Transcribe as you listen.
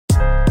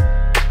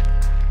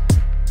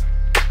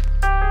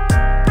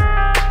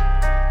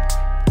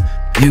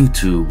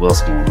YouTube,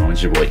 what's going on?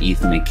 It's your boy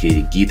Ethan,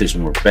 aka Geethers,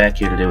 and we're back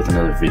here today with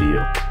another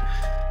video.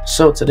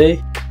 So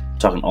today, I'm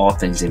talking all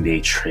things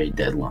NBA trade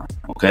deadline.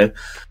 Okay,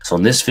 so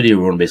in this video,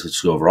 we're going to basically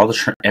just go over all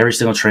the every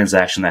single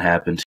transaction that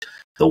happened,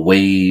 the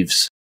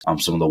waves,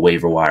 some of the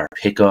waiver wire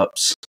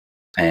pickups,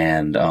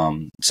 and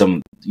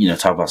some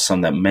talk about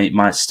some that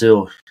might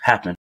still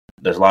happen.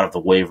 There's a lot of the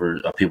waiver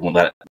people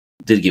that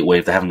did get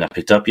waived that haven't got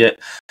picked up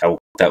yet.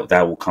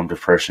 That will come to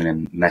fruition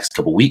in the next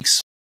couple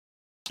weeks.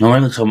 I'm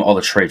going to talk about all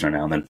the trades right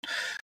now, and then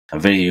a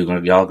video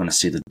y'all going to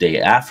see the day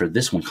after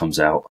this one comes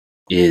out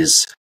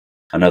is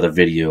another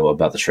video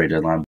about the trade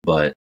deadline,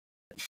 but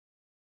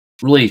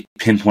really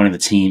pinpointing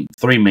the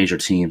three major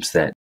teams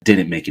that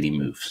didn't make any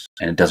moves,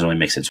 and it doesn't really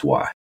make sense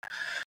why.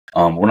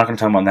 We're not going to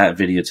talk about that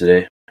video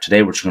today.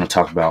 Today we're just going to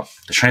talk about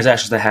the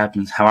transactions that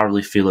happened, how I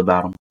really feel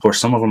about them. Of course,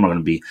 some of them are going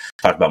to be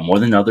talked about more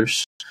than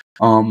others.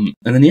 And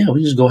then, yeah,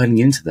 we can just go ahead and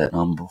get into that.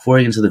 Before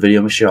I get into the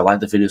video, make sure you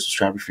like the video,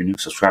 subscribe if you're new,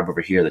 subscribe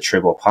over here, the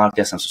Trade Ball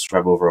Podcast, and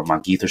subscribe over on my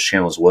Geethers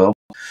channel as well.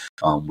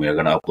 We are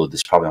going to upload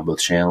this probably on both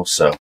channels.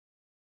 So,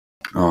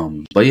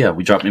 but yeah,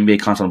 we drop NBA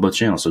content on both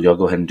channels, so y'all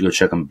go ahead and go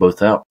check them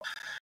both out.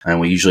 And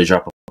we usually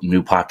drop a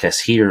new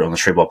podcast here on the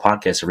Trade Ball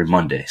Podcast every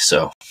Monday.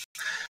 So,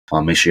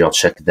 make sure y'all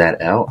check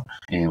that out.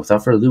 And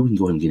without further ado, we can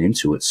go ahead and get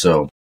into it.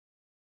 So,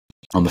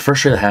 the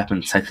first trade that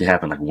technically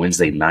happened like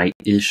Wednesday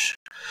night-ish.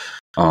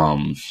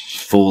 The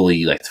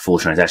full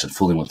transaction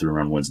fully went through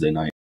around Wednesday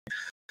night,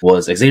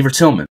 was Xavier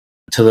Tillman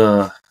to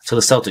the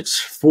Celtics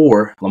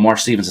for Lamar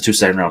Stevens and 2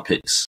 second-round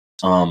picks.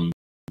 A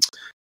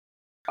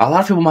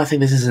lot of people might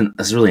think this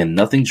is really a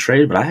nothing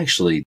trade, but I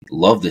actually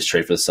love this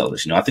trade for the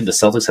Celtics. I think the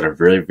Celtics had a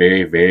very,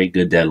 very, very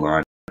good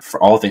deadline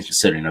for all things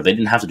considered. They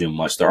didn't have to do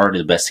much. They're already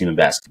the best team in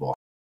basketball.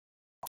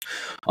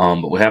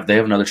 But they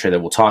have another trade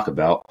that we'll talk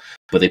about.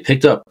 But they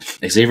picked up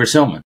Xavier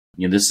Tillman.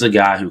 This is a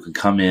guy who can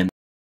come in.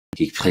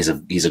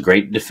 He's a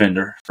great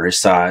defender for his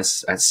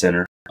size at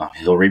center.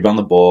 He'll rebound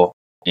the ball,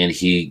 and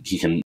he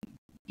can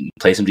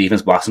play some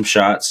defense, block some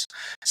shots,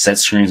 set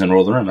screens, and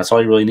roll the rim. That's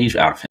all you really need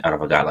out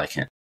of a guy like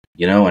him.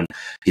 And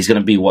he's going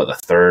to be, the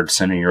third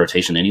center in your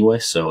rotation anyway.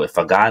 So if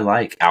a guy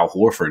like Al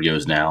Horford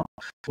goes down,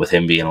 with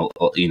him being,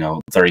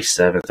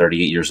 37,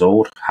 38 years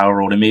old,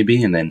 however old it may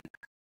be, and then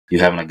you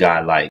having a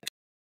guy like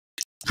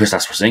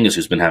Kristaps Porzingis,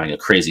 who's been having a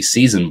crazy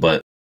season,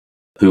 but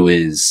who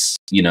is,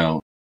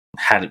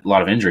 had a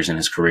lot of injuries in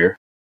his career.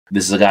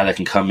 This is a guy that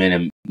can come in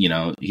and,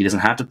 he doesn't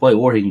have to play,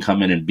 or he can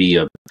come in and be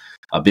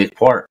a big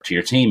part to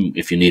your team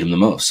if you need him the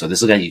most. So this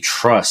is a guy you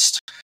trust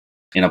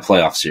in a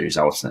playoff series,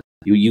 I would say.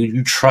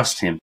 You trust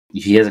him.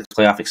 He has a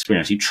playoff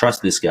experience. You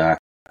trust this guy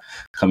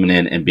coming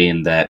in and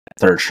being that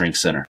third string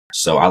center.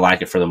 So I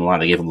like it for them a lot.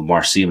 They gave him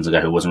Lamar Stevens, a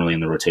guy who wasn't really in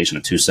the rotation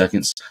in 2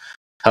 seconds.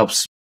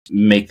 Helps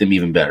make them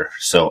even better.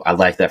 So I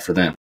like that for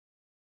them.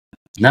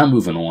 Now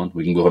moving on,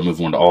 we can go ahead and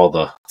move on to all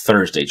the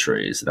Thursday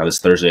trades. Now this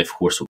Thursday, of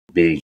course, will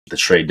be the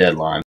trade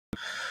deadline.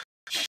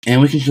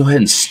 And we can go ahead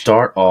and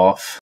start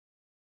off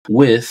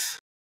with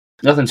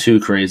nothing too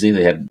crazy.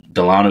 They had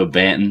Delano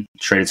Banton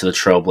traded to the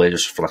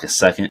Trailblazers for like a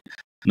second.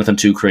 Nothing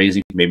too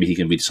crazy. Maybe he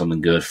can be something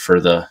good for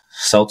the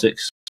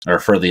Celtics, or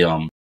for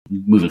the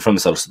moving from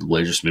the Celtics to the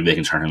Blazers. Maybe they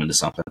can turn him into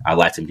something. I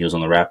liked him. He was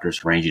on the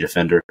Raptors, rangy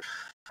defender.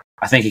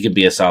 I think he could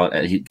be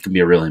he could be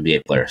a real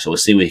NBA player. So we'll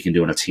see what he can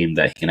do on a team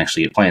that he can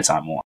actually get playing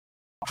time on.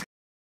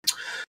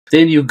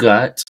 Then you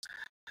got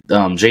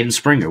Jaden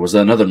Springer was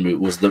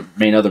the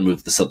main other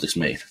move the Celtics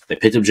made. They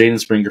picked up Jaden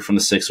Springer from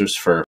the Sixers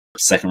for a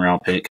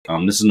second-round pick.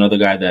 This is another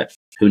guy that,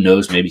 who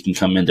knows, maybe can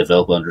come in,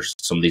 develop under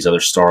some of these other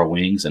star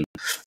wings and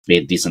be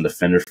a decent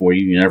defender for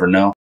you. You never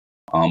know.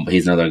 But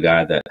he's another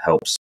guy that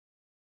helps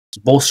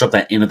bolster up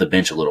that end of the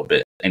bench a little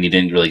bit, and he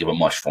didn't really give up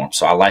much for him,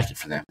 so I like it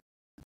for them.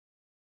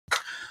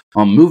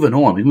 Moving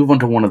on, we move on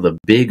to one of the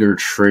bigger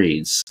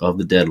trades of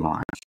the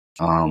deadline.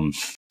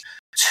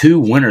 2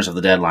 winners of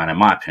the deadline, in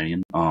my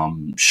opinion,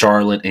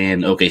 Charlotte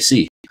and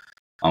OKC.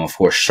 Of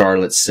course,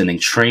 Charlotte sending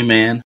Trey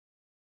Mann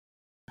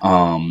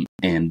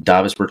and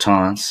Davis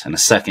Bertans in a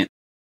second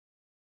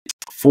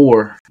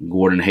for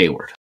Gordon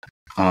Hayward.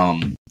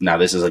 Now,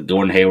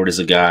 Gordon Hayward is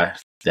a guy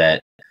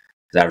that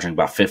is averaging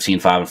about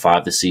 15, 5, and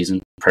 5 this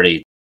season.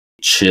 Pretty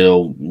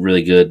chill,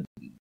 really good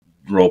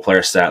role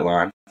player stat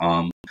line.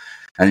 And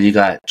then you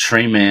got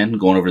Trey Mann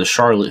going over to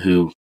Charlotte,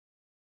 who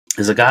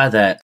is a guy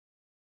that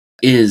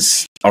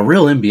is a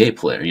real NBA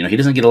player. He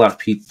doesn't get a lot of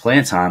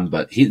playing time,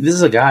 but this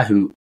is a guy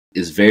who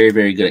is very,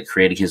 very good at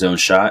creating his own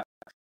shot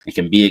and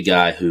can be a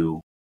guy who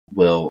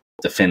will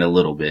defend a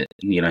little bit.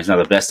 He's not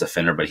the best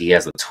defender, but he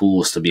has the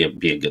tools to be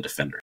a good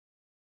defender.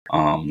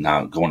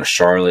 Now, going to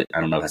Charlotte,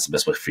 I don't know if that's the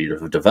best way for you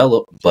to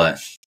develop, but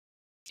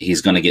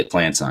he's going to get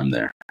playing time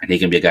there. And he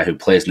can be a guy who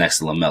plays next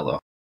to LaMelo.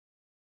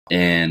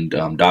 And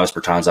Davis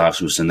Bertans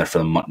obviously was in there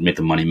for make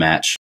the money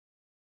match.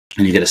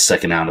 And you get a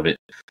second out of it.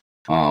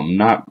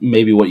 Not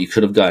maybe what you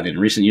could have gotten in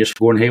recent years for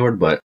Gordon Hayward,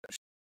 but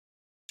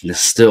it's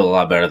still a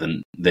lot better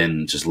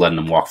than just letting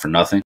him walk for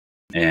nothing.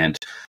 And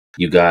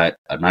you got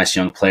a nice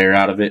young player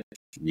out of it.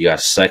 You got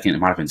a second, it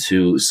might have been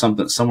 2,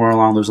 somewhere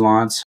along those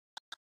lines.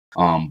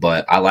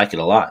 But I like it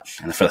a lot.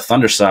 And for the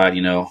Thunder side,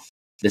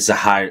 this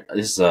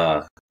is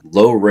a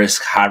low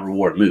risk, high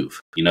reward move.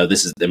 You know,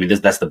 that's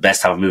the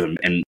best type of move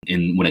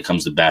in when it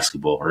comes to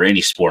basketball or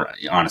any sport,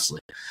 honestly.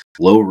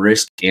 Low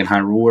risk and high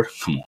reward.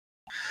 Come on.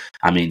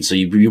 I mean, so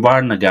you're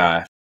buying a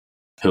guy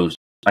who's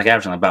like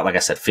averaging about, like I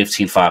said,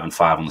 15, 5, and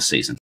 5 on the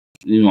season.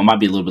 You know, it might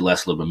be a little bit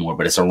less, a little bit more,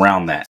 but it's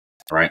around that,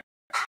 right?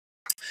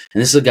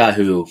 And this is a guy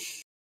who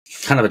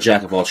kind of a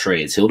jack of all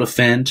trades. He'll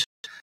defend.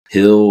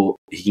 He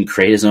can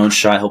create his own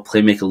shot. He'll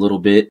play make a little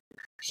bit.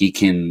 He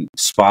can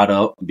spot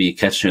up, be a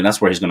catcher, and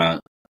that's where he's going to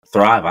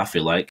thrive, I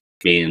feel like,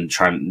 being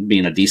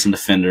a decent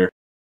defender,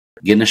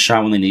 getting a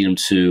shot when they need him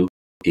to.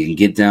 He can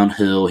get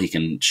downhill. He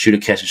can shoot a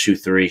catch and shoot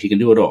three. He can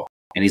do it all.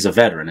 And he's a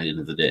veteran at the end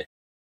of the day.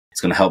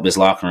 It's going to help this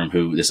locker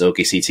room, this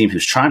OKC team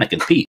who's trying to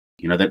compete.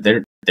 You know,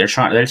 their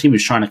team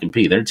is trying to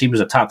compete. Their team is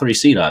a top 3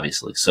 seed,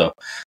 obviously. So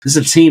this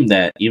is a team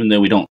that, even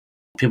though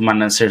people might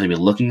not necessarily be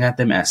looking at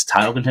them as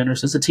title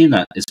contenders, it's a team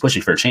that is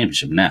pushing for a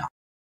championship now.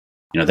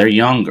 You know, they're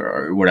younger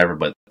or whatever,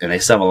 and they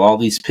still have all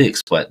these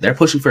picks, but they're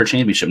pushing for a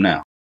championship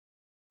now.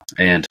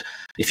 And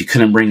if you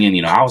couldn't bring in,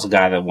 you know, I was a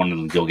guy that wanted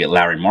to go get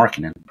Lauri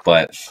Markkanen,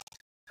 but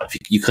if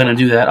you couldn't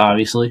do that,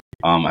 obviously.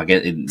 I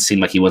guess it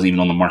seemed like he wasn't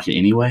even on the market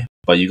anyway.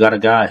 But you got a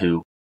guy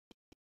who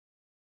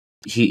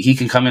he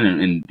can come in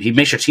and he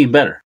makes your team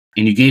better.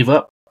 And you gave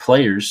up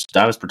players.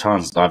 Davis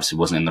Bertans obviously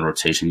wasn't in the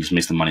rotation. He just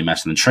makes the money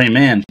match. And then Tre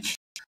Mann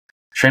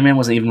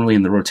wasn't even really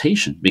in the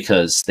rotation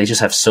because they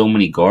just have so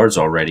many guards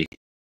already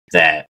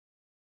that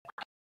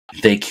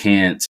they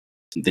can't.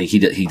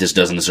 He just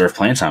doesn't deserve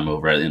playing time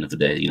over at the end of the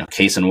day. You know,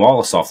 Case and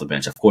Wallace off the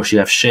bench. Of course, you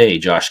have Shea,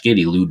 Josh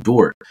Giddey, Lou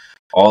Dort,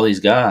 all these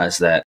guys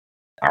that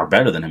are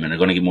better than him and are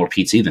going to get more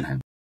PT than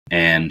him.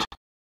 And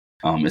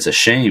it's a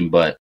shame,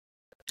 but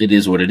it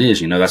is what it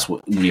is. You know, that's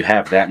what, when you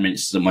have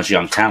so much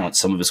young talent,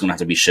 some of it's going to have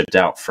to be shipped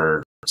out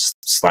for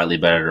slightly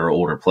better or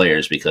older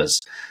players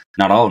because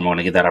not all of them are going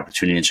to get that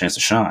opportunity and chance to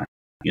shine.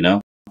 You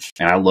know,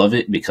 and I love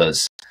it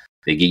because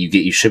you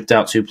get you shipped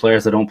out 2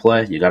 players that don't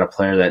play. You got a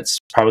player that's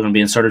probably going to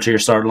be inserted to your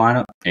starter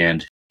lineup,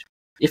 and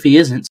if he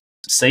isn't,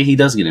 say he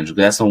does get injured.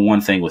 That's the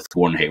one thing with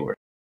Gordon Hayward.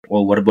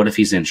 Well, what if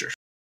he's injured?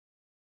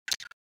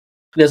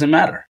 It doesn't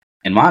matter,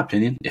 in my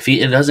opinion. If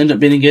it does end up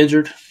being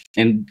injured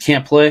and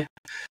can't play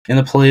in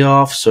the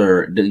playoffs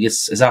or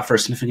is out for a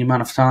significant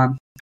amount of time,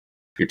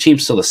 your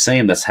team's still the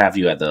same. That's have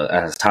you as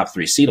a top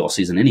 3 seed all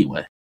season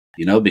anyway.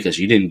 You know, because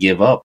you didn't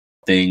give up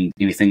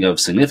anything of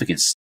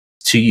significance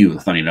to you, the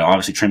Thunder. You know,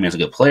 obviously Tre Mann's a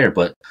good player,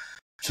 but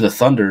to the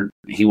Thunder,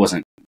 he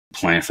wasn't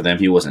playing for them.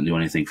 He wasn't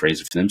doing anything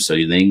crazy for them, so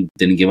they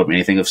didn't give up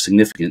anything of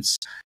significance.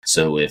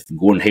 So if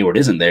Gordon Hayward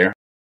isn't there,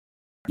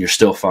 you're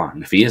still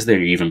fine. If he is there,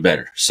 you're even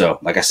better. So,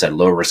 like I said,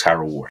 low risk, high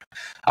reward.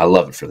 I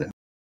love it for them.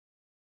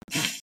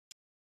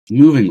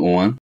 Moving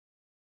on,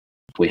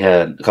 we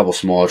had a couple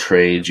small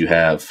trades. You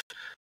have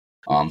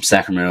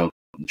Sacramento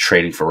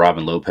trading for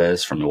Robin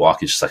Lopez from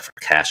Milwaukee, just like for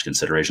cash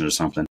consideration or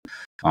something.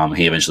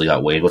 He eventually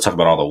got waived. We'll talk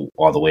about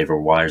all the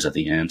waiver wires at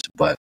the end,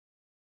 but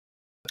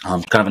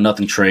kind of a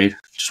nothing trade.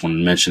 Just wanted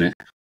to mention it.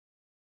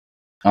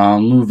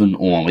 Moving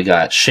on, we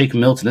got Shake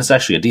Milton. This is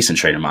actually a decent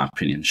trade in my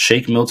opinion.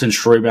 Shake Milton,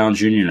 Troy Brown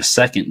Jr. in a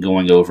second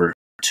going over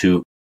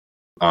to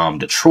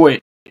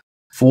Detroit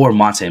for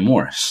Monte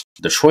Morris.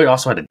 Detroit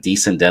also had a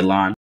decent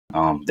deadline.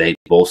 They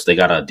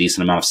got a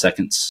decent amount of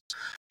second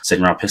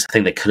round picks. I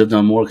think they could have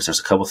done more because there's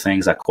a couple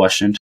things I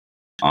questioned.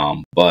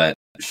 But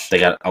they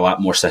got a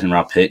lot more second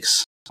round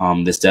picks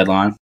this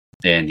deadline.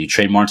 And you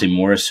trade Monte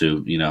Morris,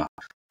 who, you know,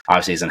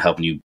 obviously isn't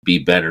helping you be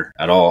better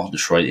at all.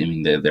 Detroit, I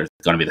mean, they're going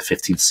to be the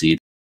 15th seed.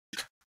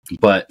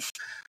 But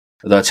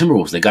the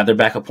Timberwolves, they got their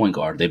backup point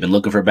guard. They've been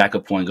looking for a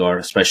backup point guard,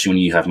 especially when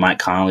you have Mike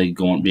Conley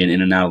being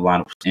in and out of the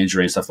lineup with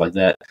injury and stuff like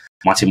that.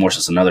 Monte Morris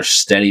is another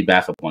steady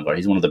backup point guard.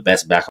 He's one of the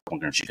best backup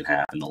point guards you can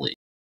have in the league.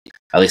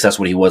 At least that's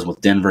what he was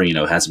with Denver. You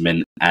know, hasn't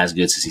been as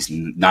good since he's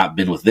not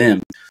been with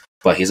them.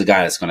 But he's a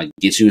guy that's going to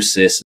get you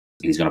assists.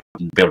 He's going to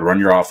be able to run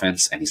your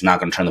offense, and he's not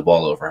going to turn the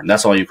ball over. And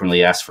that's all you can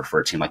really ask for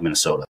a team like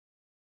Minnesota.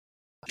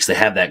 Because they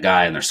have that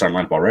guy in their starting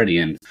lineup already,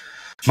 and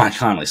Mike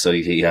Conley. So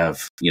you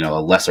have, you know,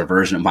 a lesser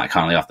version of Mike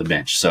Conley off the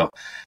bench. So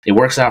it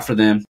works out for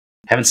them.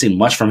 Haven't seen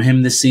much from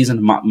him this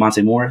season,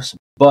 Monte Morris,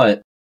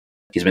 but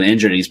he's been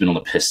injured and he's been on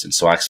the Pistons.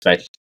 So I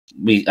expect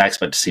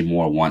to see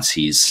more once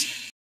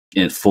he's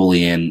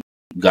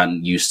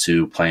gotten used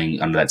to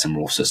playing under that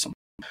Timberwolves system.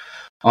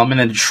 And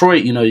then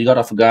Detroit, you know, you got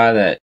off a guy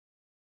that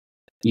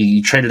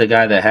you traded a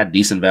guy that had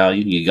decent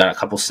value. You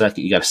got a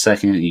second,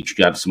 you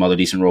got some other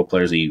decent role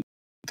players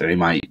that they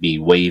might be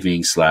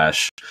waiving /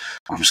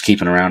 I'm just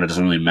keeping around. It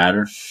doesn't really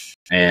matter.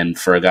 And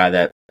for a guy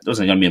that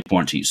wasn't going to be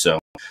important to you. So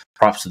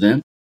props to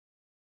them.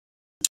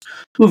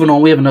 Moving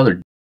on, we have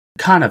another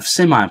kind of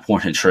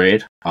semi-important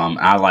trade.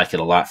 I like it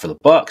a lot for the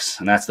Bucks,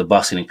 and that's the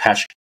Bucks getting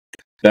Patrick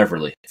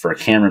Beverley for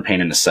Cameron Payne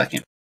in the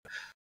second.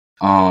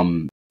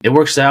 It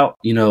works out.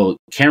 You know,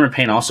 Cameron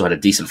Payne also had a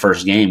decent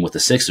first game with the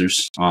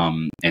Sixers,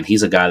 and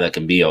he's a guy that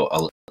can be a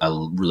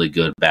really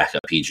good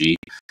backup PG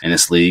in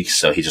this league.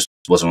 So he just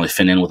wasn't really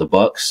fitting in with the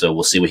Bucks. So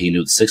we'll see what he can do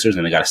with the Sixers,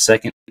 and they got a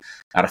second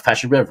out of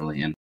Patrick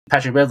Beverley. And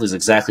Patrick Beverley is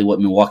exactly what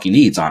Milwaukee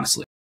needs,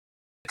 honestly.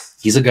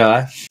 He's a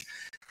guy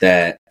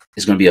that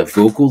is going to be a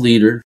vocal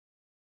leader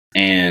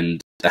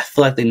And I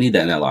feel like they need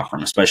that in that locker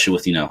room, especially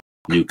with,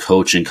 new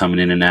coaching coming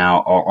in and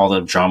out, all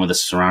the drama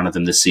that's surrounded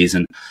them this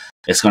season.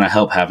 It's going to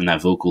help having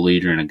that vocal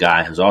leader and a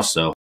guy who's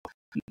also,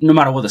 no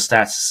matter what the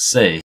stats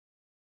say,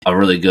 a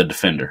really good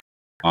defender.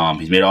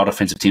 He's made all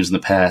defensive teams in the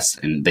past,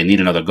 and they need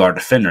another guard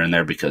defender in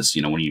there because,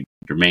 when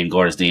your main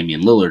guard is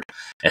Damian Lillard,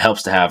 it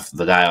helps to have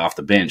the guy off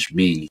the bench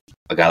being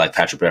a guy like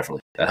Patrick Beverley.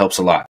 That helps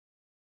a lot.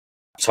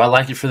 So I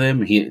like it for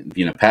them.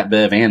 Pat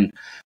Bev and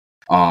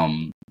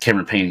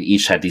Cameron Payne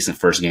each had decent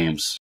first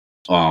games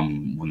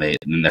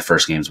in their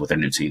first games with their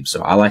new team.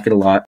 So I like it a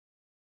lot.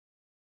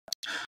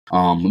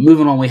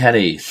 Moving on, we had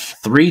a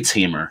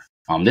 3-teamer.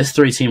 This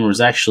 3-teamer was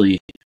actually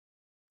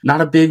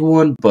not a big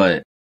one,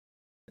 but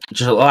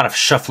just a lot of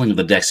shuffling of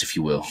the decks, if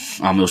you will.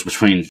 It was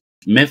between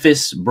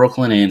Memphis,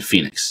 Brooklyn, and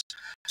Phoenix.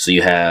 So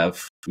you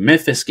have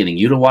Memphis getting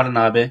Yuta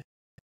Watanabe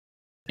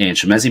and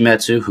Chimezie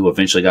Metu, who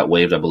eventually got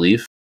waived, I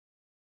believe.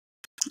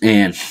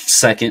 And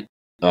second,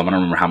 I don't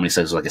remember how many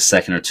seconds, like a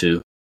second or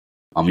two.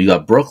 You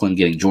got Brooklyn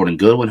getting Jordan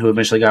Goodwin, who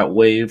eventually got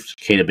waived,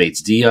 Keita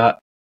Bates-Diop,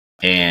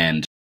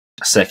 and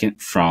a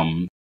second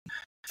from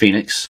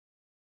Phoenix.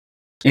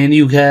 And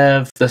you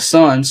have the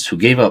Suns, who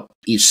gave up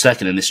each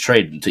second in this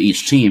trade to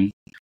each team.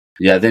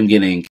 You got them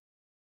getting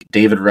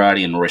David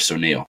Roddy and Royce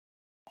O'Neal.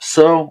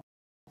 So,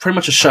 pretty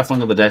much a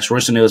shuffling of the decks.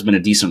 Royce O'Neal has been a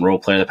decent role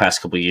player the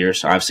past couple of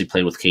years. Obviously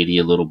played with KD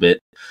a little bit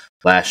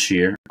last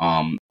year.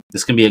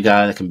 This can be a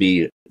guy that can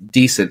be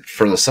decent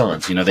for the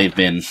Suns. They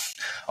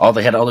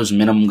had all those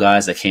minimum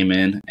guys that came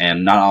in,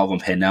 and not all of them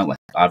panned out. Like,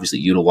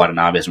 obviously, Yuta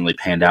Watanabe hasn't really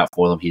panned out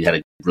for them. He had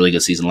a really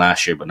good season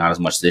last year, but not as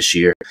much this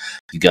year.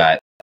 You got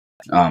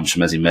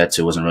Chimezie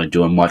Metu wasn't really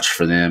doing much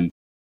for them.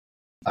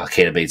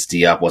 Keita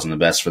Bates-Diop wasn't the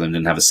best for them.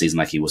 Didn't have a season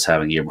like he was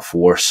having the year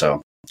before.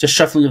 So just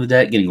shuffling of the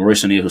deck, getting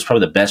Royce O'Neal, who's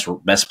probably the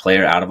best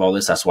player out of all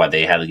this. That's why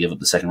they had to give up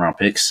the second-round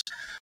picks.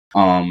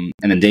 And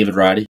then David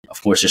Roddy,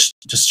 of course, just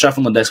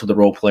shuffling the decks with the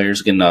role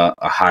players, getting a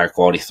higher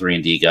quality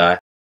 3-and-D guy.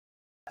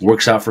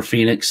 Works out for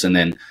Phoenix, and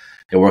then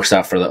it works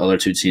out for the other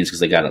two teams because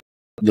they got a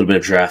little bit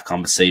of draft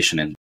compensation,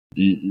 and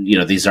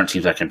these aren't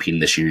teams that are competing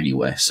this year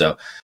anyway. So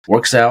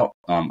works out.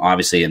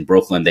 Obviously, in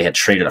Brooklyn, they had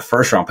traded a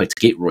first-round pick to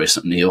get Royce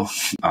O'Neal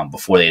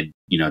before they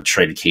had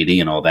traded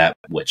KD and all that,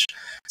 which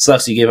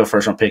sucks. You gave a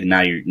first-round pick, and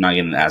now you're not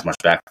getting as much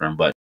back for him,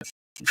 but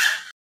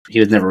he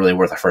was never really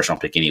worth a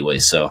first-round pick anyway,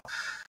 so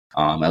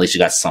at least you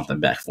got something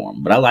back for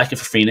him. But I like it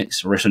for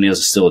Phoenix. Royce O'Neal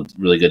is still a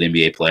really good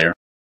NBA player.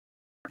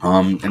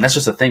 And that's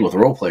just the thing with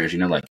role players,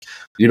 like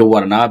Yuta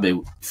Watanabe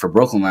for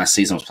Brooklyn last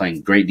season was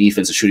playing great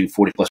defense and shooting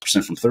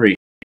 40+% from three.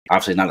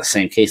 Obviously, not the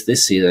same case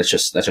this season. That's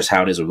just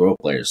how it is with role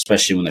players,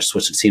 especially when they're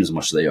switching teams as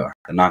much as they are.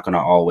 They're not going to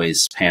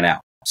always pan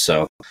out.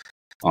 So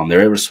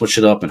they're able to switch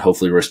it up, and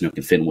hopefully Royce O'Neal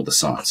can fit in with the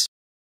Suns.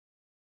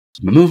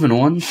 But moving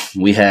on,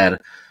 we had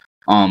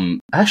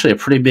actually a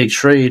pretty big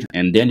trade,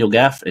 and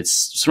it's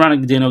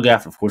surrounding Daniel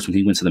Gafford, of course, when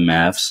he went to the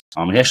Mavs.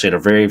 He actually had a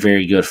very,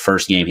 very good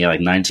first game. He had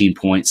like 19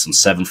 points and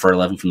 7 for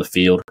 11 from the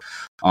field.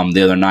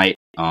 The other night,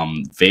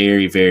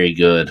 very, very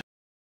good,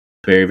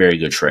 very, very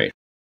good trade.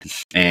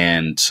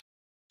 And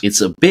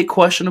it's a bit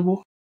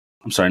questionable.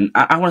 I'm sorry,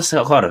 I want to say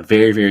I'll call it a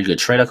very, very good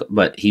trade,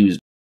 but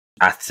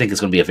I think it's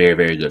going to be a very,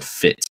 very good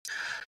fit.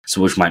 So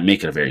which might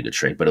make it a very good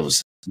trade. But it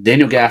was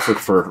Daniel Gafford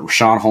for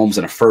Richaun Holmes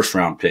and a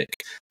first-round pick.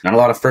 Not a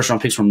lot of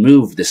first-round picks were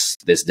moved this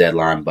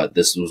deadline, but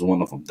this was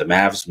one of them. The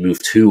Mavs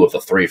moved 2 of the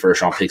 3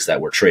 first-round picks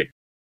that were traded.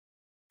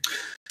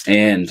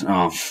 And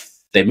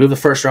they moved the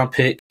first-round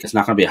pick. It's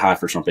not going to be a high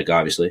first-round pick,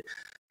 obviously.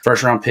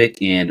 First-round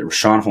pick and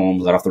Richaun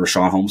Holmes, got off the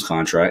Richaun Holmes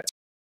contract,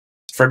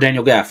 for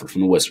Daniel Gafford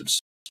from the Wizards.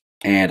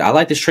 And I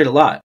like this trade a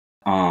lot.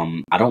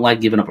 I don't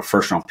like giving up a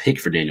first-round pick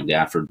for Daniel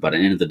Gafford, but at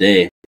the end of the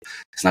day,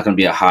 it's not going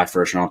to be a high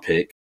first-round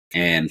pick.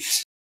 And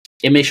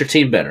it makes your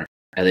team better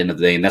at the end of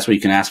the day, and that's what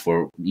you can ask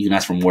for. You can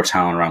ask for more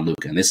talent around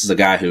Luka, and this is a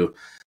guy who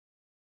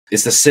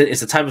it's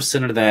the type of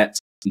center that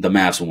the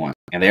Mavs want,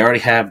 and they already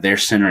have their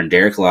center in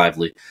Derek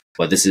Lively,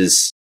 but this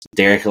is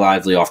Derek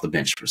Lively off the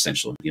bench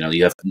essentially.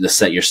 You have to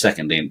set your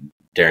second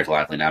Derek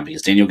Lively now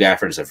because Daniel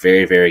Gafford is a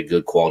very, very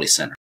good quality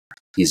center.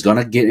 He's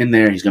gonna get in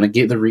there. He's gonna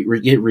get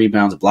get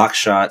rebounds, block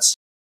shots,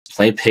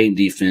 play paint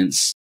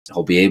defense.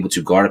 He'll be able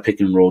to guard a pick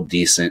and roll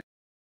decent.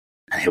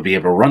 He'll be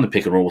able to run the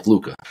pick and roll with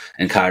Luka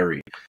and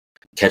Kyrie,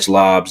 catch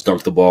lobs,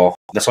 dunk the ball.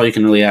 That's all you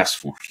can really ask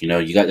for.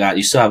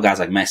 You still have guys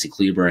like Maxi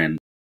Kleber and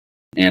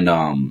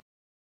I'm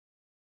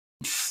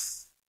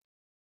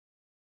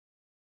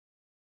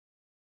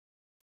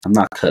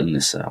not cutting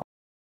this out.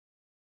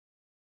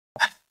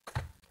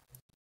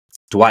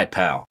 Dwight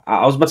Powell.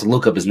 I was about to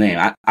look up his name.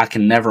 I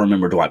can never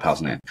remember Dwight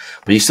Powell's name.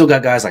 But you still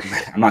got guys like,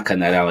 I'm not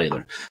cutting that out either.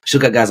 You still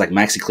got guys like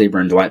Maxi Kleber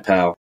and Dwight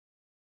Powell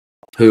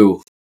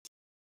who,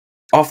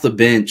 off the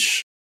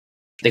bench,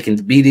 they can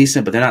be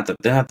decent, but they're not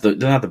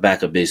the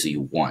backup bigs that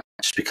you want.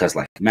 Just because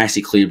like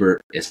Maxi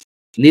Kleber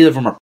neither of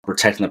them are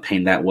protecting the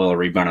paint that well or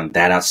rebounding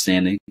that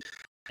outstanding.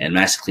 And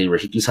Maxi Kleber,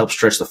 he can help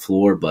stretch the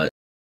floor, but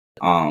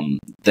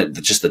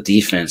just the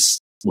defense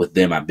with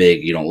them at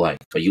big you don't like.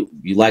 But you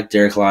like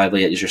Derek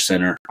Lively as your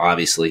center,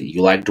 obviously.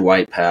 You like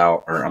Dwight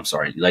Powell,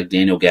 you like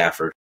Daniel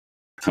Gafford.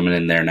 coming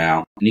in there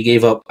now. And you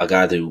gave up a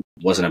guy who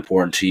wasn't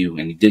important to you,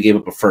 and you did give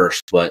up a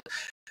first, but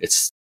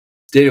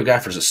Daniel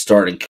Gafford's a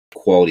starting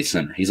quality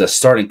center. He's a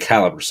starting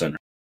caliber center.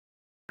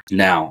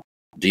 Now,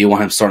 do you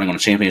want him starting on a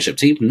championship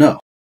team? No.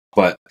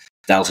 But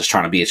Dallas is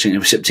trying to be a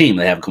championship team.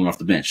 They have him coming off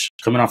the bench.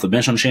 Coming off the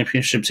bench on a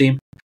championship team,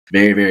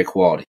 very, very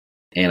quality.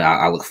 And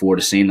I look forward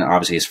to seeing that.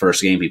 Obviously, his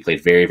first game, he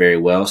played very, very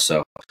well.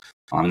 So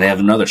they have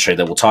another trade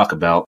that we'll talk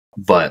about,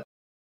 but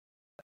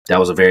that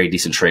was a very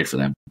decent trade for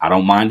them. I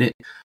don't mind it.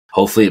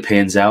 Hopefully it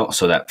pans out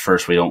so that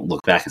first we don't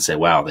look back and say,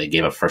 wow, they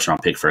gave up a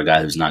first-round pick for a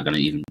guy who's not going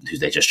to who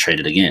they just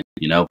traded again,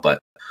 But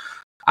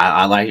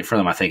I like it for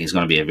them. I think he's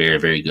going to be a very,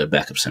 very good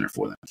backup center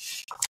for them.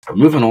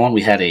 Moving on,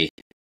 we had a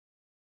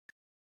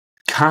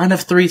kind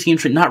of three-team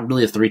trade. Not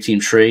really a three-team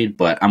trade,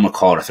 but I'm going to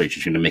call it a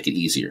three-team trade to make it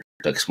easier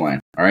to explain.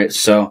 All right,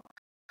 so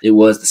it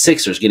was the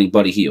Sixers getting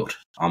Buddy Hield.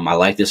 I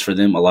like this for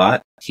them a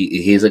lot.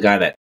 He's a guy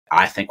that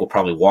I think will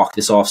probably walk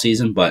this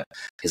offseason, but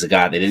he's a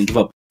guy they didn't give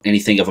up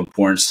anything of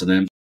importance to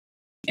them.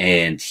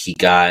 And he's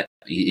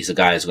a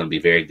guy who's going to be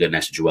very good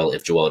next to Joel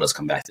if Joel does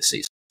come back this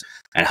season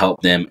and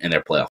help them in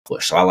their playoff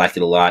push. So I like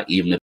it a lot,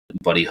 even if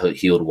Buddy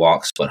Hield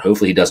walks, but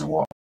hopefully he doesn't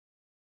walk,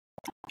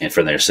 and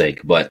for their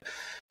sake. But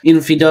even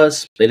if he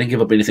does, they didn't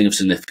give up anything of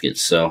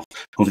significance. So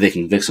hopefully they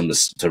can convince him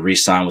to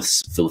re-sign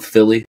with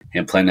Philly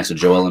and play next to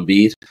Joel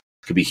Embiid.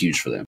 Could be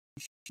huge for them.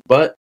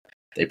 But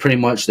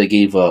they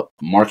gave up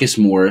Marcus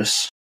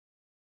Morris,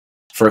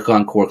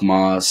 Furkan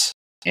Korkmaz,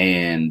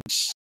 and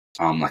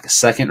like a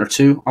second or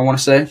two, I want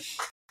to say.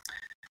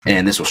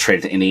 And this was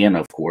traded to Indiana,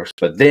 of course.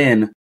 But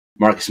then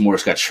Marcus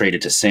Morris got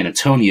traded to San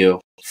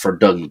Antonio for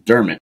Doug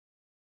McDermott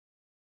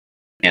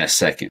and a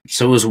second.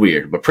 So it was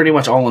weird. But pretty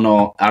much all in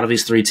all, out of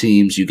these three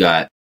teams, you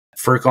got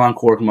Furkan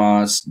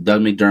Korkmaz,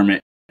 Doug McDermott,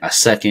 a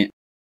second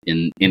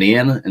in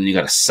Indiana, and you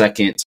got a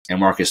second and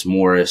Marcus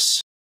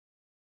Morris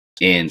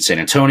in San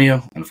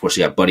Antonio. And, of course,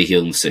 you got Buddy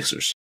Hield in the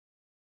Sixers.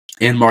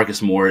 And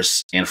Marcus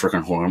Morris and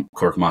Furkan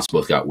Korkmaz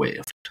both got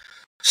waived.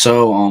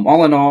 So,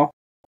 all in all,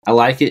 I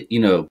like it.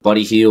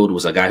 Buddy Hield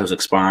was a guy who was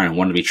expiring and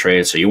wanted to be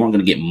traded, so you weren't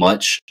going to get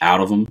much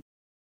out of him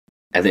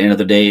at the end of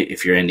the day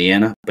if you're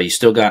Indiana. But you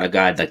still got a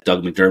guy like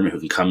Doug McDermott who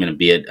can come in and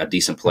be a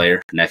decent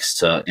player next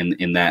to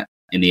in that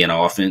Indiana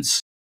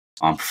offense.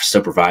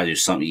 Still provide you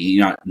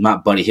something.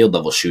 Not Buddy Hield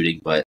level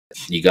shooting, but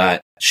you got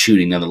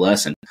shooting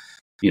nonetheless. And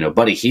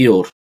Buddy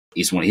Hield,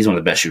 he's one of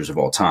the best shooters of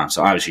all time.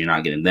 So obviously you're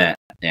not getting that,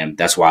 and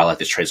that's why I like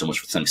this trade so much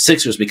for the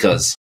 76ers,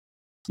 because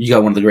you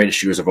got one of the greatest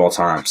shooters of all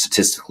time,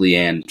 statistically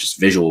and just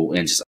visual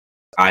and just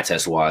eye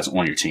test wise,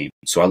 on your team.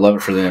 So I love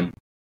it for them.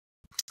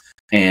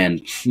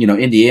 And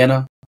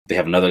Indiana, they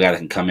have another guy that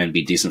can come in and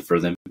be decent for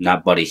them.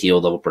 Not Buddy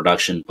Hield level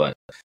production, but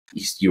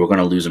you were going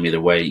to lose him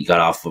either way. You got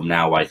off of him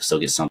now, while you can still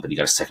get something. You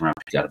got a second round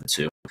pick out of it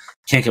too.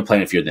 Can't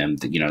complain if you're them.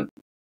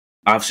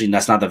 Obviously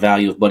that's not the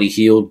value of Buddy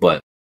Hield, but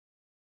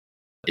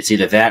it's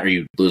either that or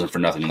you lose him for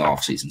nothing in the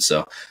offseason.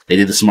 So they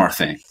did the smart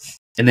thing.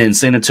 And then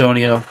San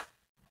Antonio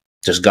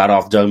just got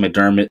off Doug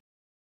McDermott,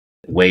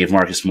 waived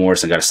Marcus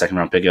Morris, and got a second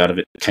round pick out of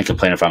it. Can't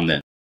complain if I'm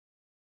them.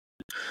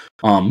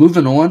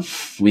 Moving on,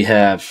 we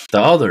have the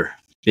other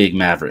big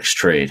Mavericks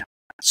trade.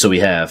 So we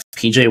have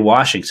PJ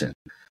Washington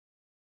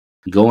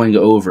going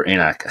over in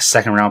a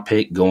second round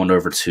pick, going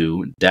over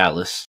to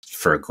Dallas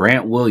for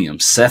Grant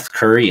Williams, Seth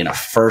Curry, and a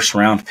first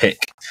round pick.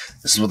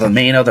 This is the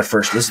main other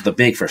first. This is the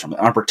big first round,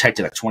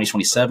 unprotected, like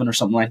 2027 or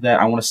something like that,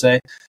 I want to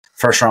say.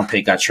 First round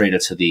pick got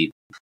traded to the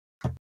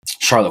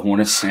Charlotte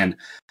Hornets, and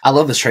I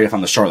love this trade if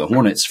I'm the Charlotte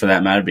Hornets for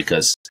that matter,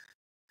 because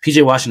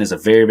PJ Washington is a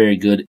very, very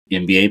good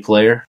NBA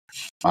player,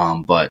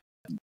 but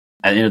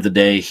at the end of the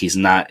day, he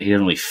doesn't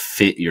really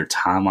fit your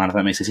timeline, if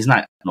that makes sense. He's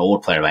not an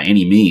old player by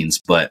any means,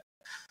 but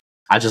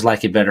I just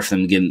like it better for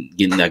them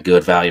getting that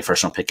good value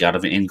first round pick out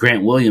of it. And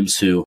Grant Williams,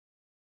 who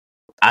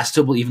I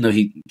still believe, even though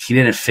he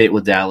didn't fit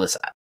with Dallas,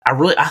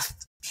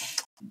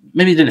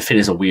 maybe didn't fit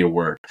is a weird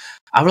word.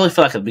 I really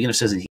feel like at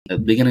the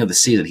beginning of the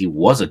season, he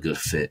was a good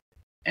fit.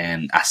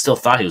 And I still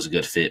thought he was a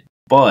good fit,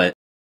 but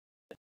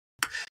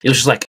it was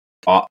just like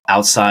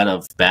outside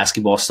of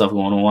basketball stuff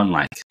going on,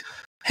 like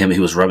he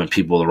was rubbing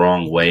people the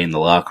wrong way in the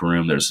locker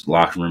room. There's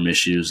locker room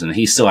issues, and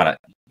he still had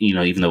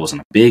even though it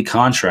wasn't a big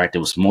contract, it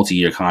was a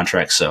multi-year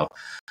contract. So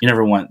you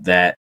never want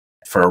that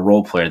for a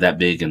role player that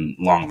big and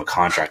long of a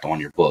contract on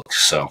your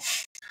books. So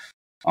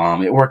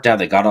it worked out.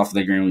 They got off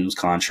the Grant Williams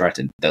contract,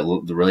 and the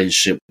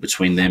relationship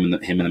between him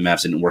and the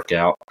Mavs didn't work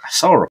out. I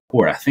saw a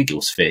report. I think it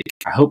was fake.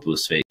 I hope it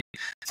was fake.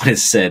 But it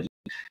said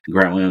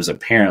Grant Williams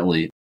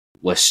apparently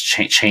was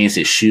changed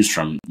his shoes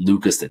from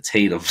Lucas to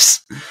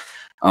Tatum's,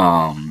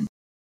 and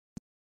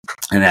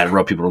that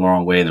rubbed people the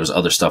wrong way. And there was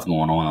other stuff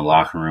going on in the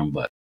locker room,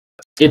 but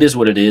it is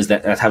what it is.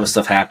 That type of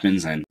stuff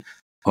happens, and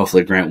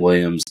hopefully Grant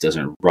Williams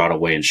doesn't rot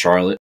away in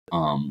Charlotte.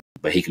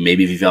 But he can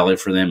maybe be valued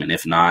for them, and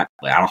if not,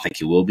 I don't think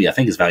he will be. I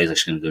think his value is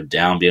actually going to go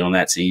down being on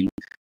that team,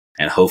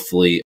 and I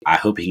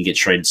hope he can get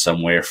traded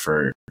somewhere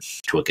to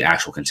an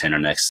actual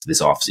contender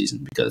this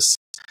offseason, because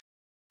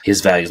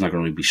his value is not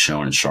going to be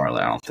shown in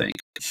Charlotte, I don't think.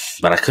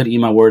 But I could eat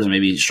my words, and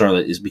maybe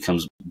Charlotte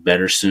becomes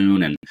better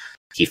soon, and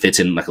he fits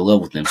in like a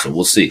love with them, so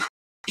we'll see.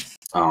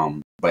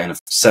 But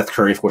Seth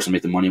Curry, of course, will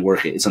make the money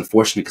work. It's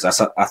unfortunate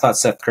because I thought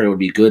Seth Curry would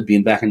be good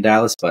being back in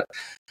Dallas, but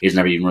he's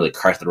never even really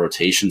cracked the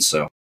rotation.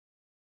 So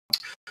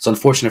it's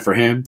unfortunate for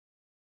him.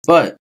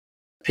 But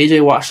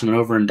PJ Washington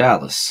over in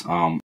Dallas,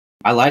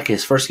 I like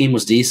his first game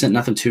was decent,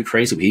 nothing too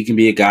crazy, but he can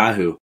be a guy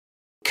who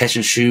catch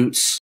and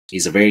shoots.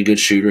 He's a very good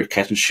shooter,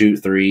 catch and shoot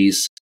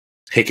threes,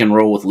 pick and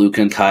roll with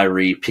Luka and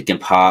Kyrie, pick and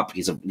pop.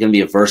 He's going to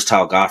be a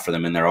versatile guy for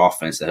them in their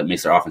offense that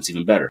makes their offense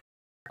even better.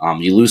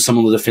 You lose some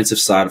on the defensive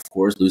side, of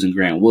course, losing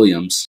Grant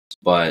Williams,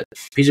 but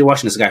PJ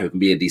Washington is a guy who can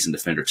be a decent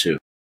defender too.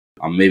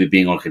 Maybe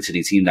being on a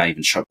contending team now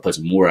even puts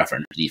more effort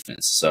into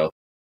defense. So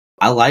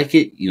I like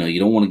it. You know, you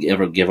don't want to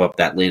ever give up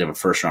that late of a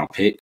first-round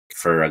pick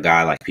for a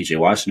guy like PJ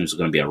Washington, who's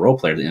going to be a role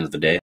player at the end of the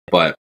day.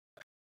 But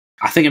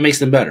I think it makes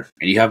them better,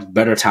 and you have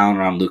better talent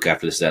around Luke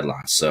after this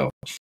deadline. So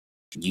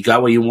you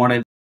got what you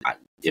wanted.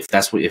 If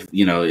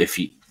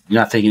you're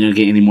not thinking you're going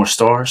to get any more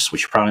stars,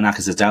 which you're probably not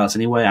because it's Dallas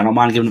anyway, I don't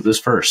mind giving up this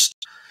first.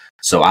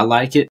 So I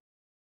like it.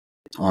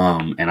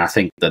 And I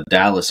think the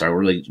Dallas are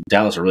really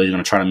going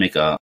to try to make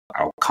a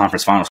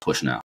conference finals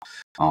push now.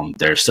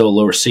 They're still a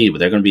lower seed, but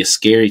they're going to be a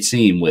scary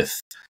team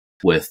with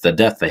the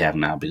depth they have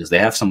now, because they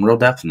have some real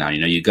depth now. You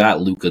know, you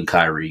got Luka and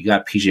Kyrie, you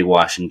got PJ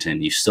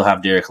Washington, you still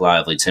have Derek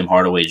Lively, Tim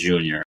Hardaway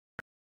Jr.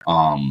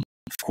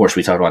 Of course,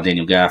 we talked about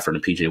Daniel Gafford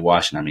and PJ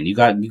Washington. I mean, you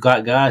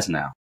got guys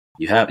now.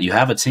 You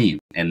have a team,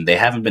 and they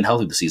haven't been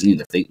healthy this season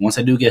either. Once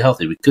they do get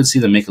healthy, we could see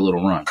them make a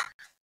little run,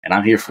 and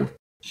I'm here for it.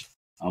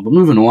 But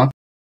moving on,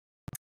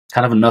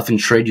 kind of a nothing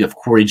trade. You have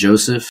Corey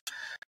Joseph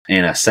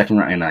and a second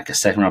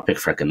round pick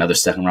for another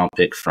second round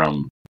pick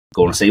from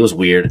Golden State. It was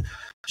weird,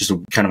 just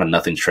kind of a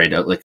nothing trade.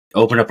 Like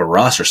opened up a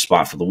roster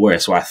spot for the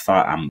Warriors. So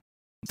I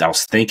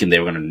was thinking they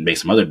were going to make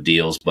some other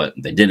deals, but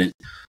they didn't.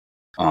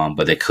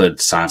 But they could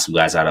sign some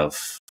guys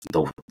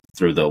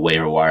through the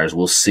waiver wires.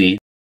 We'll see.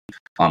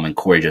 And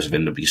Corey Joseph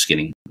ended up just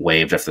getting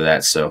waived after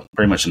that. So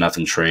pretty much a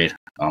nothing trade.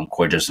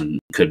 Corey Joseph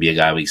could be a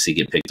guy we see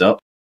get picked up.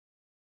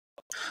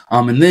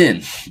 And then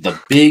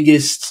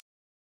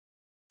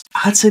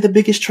I'd say the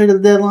biggest trade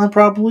of the deadline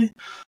probably.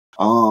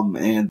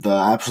 And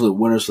the absolute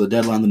winners for the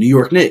deadline, the New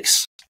York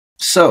Knicks.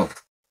 So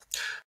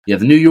you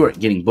have the New York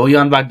getting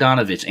Bojan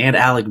Bogdanovic and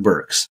Alec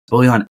Burks.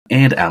 Bojan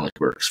and Alec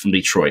Burks from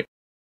Detroit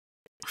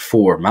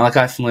for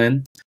Malachi Flynn,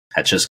 who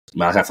had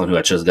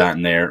just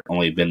gotten there,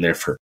 only been there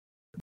for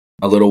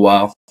a little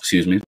while,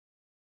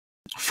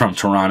 from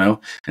Toronto,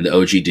 and the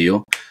OG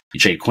deal. You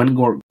trade Quentin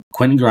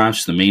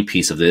Grimes to the main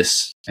piece of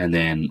this, and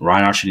then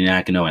Ryan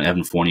Arcidiacono and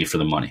Evan Fournier for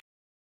the money.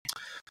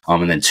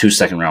 And then 2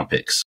 second-round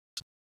picks.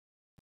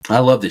 I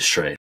love this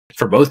trade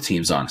for both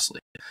teams,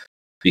 honestly,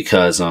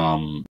 because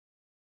New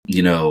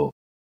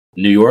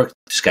York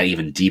just got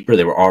even deeper.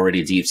 They were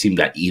already a deep team,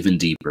 got even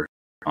deeper.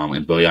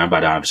 And Bojan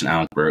Bogdanovic and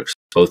Alec Burks,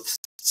 both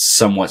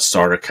somewhat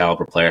starter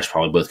caliber players,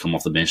 probably both come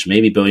off the bench.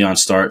 Maybe Bojan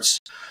starts.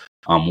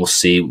 We'll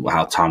see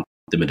how Tom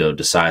Thibodeau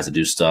decides to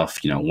do stuff.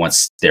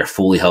 Once they're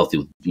fully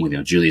healthy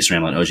with Julius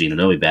Randle and OG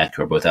Anunoby back,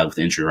 who are both out with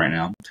injury right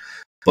now.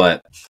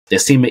 But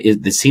this team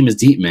is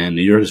deep, man.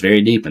 New York is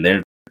very deep, and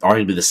they're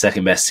arguably the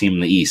second best team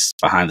in the East,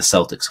 behind the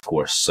Celtics, of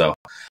course. So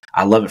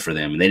I love it for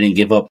them. And they didn't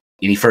give up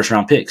any first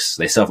round picks.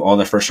 They still have all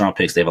their first round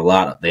picks. They have a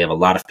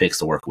lot of picks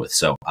to work with.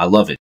 So I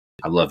love it.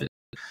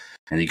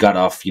 And you got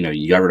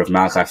rid of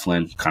Malachi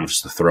Flynn, kind of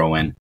just a throw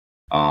in.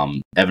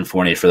 Evan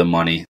Fournier for the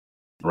money.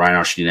 Ryan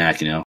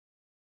Arcidiacono.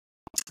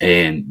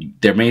 And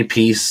their main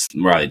piece,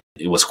 right,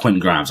 it was Quentin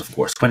Grimes, of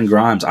course. Quentin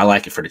Grimes, I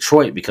like it for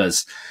Detroit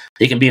because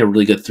he can be a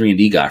really good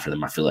 3-and-D guy for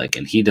them, I feel like.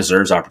 And he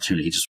deserves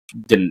opportunity.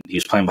 He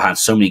was playing behind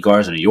so many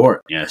guards in New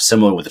York,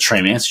 similar with the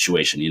Trey Mann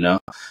situation,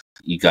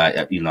 You got,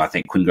 I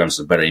think Quentin Grimes is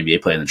a better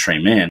NBA player than Trey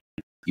Mann.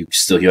 You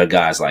had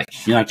guys like,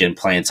 you're not getting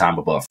playing time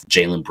above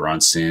Jalen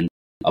Brunson,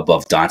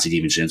 above Dante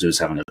DiVincenzo, who's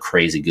having a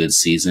crazy good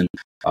season,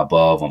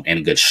 above and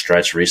a good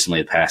stretch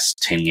recently the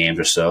past 10 games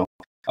or so,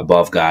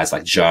 above guys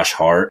like Josh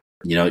Hart.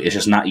 It's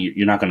just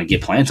you're not going to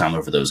get playing time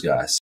over those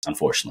guys,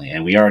 unfortunately.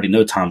 And we already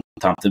know Tom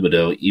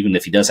Thibodeau, even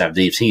if he does have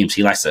deep teams,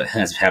 he likes to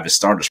have his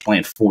starters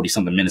playing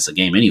 40-something minutes a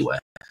game anyway.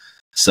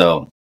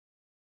 So,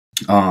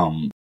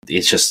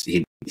 it's just,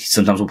 he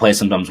sometimes will play,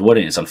 sometimes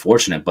wouldn't. It's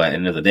unfortunate, but at the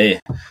end of the day,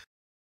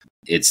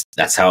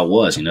 that's how it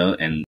was, and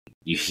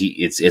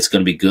it's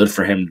going to be good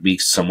for him to be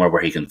somewhere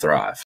where he can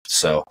thrive.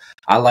 So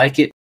I like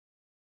it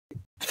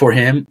for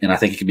him, and I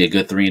think he could be a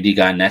good 3-and-D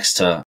guy next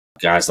to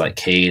guys like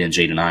Cade and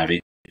Jaden Ivey.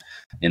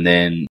 And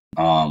then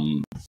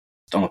on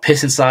the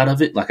Pistons side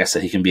of it, like I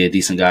said, he can be a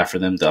decent guy for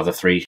them. The other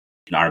three,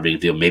 not a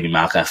big deal. Maybe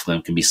Malachi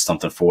Flynn can be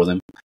something for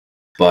them.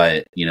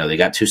 But, they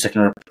got 2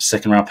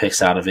 second-round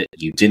picks out of it.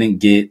 You didn't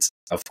get,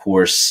 of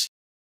course,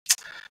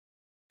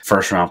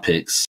 first-round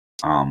picks,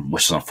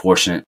 which is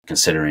unfortunate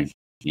considering,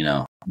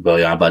 Bojan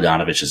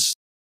Bogdanovic has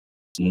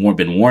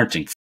been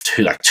warranting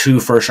 2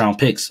 first-round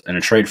picks in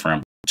a trade for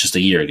him just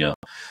a year ago.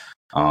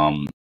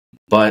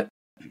 But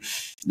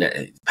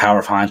the power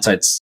of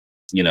hindsight's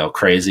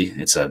crazy.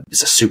 It's a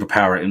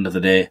superpower at the end of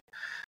the day.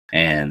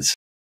 And,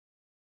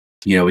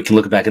 we can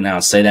look back now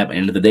and say that, but at the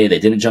end of the day, they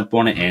didn't jump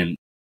on it, and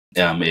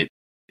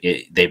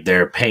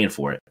they're paying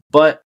for it.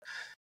 But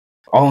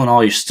all in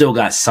all, you still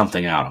got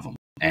something out of him,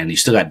 and you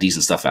still got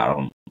decent stuff out of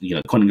him. You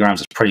know, Quentin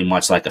Grimes is pretty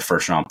much like a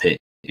first-round pick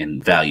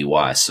in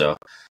value-wise, so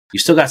you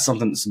still got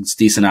something that's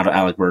decent out of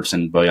Alec Burks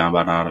and Bojan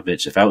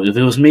Bogdanovic. If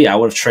it was me, I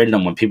would have traded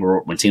them when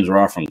teams were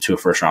offering 2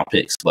 first-round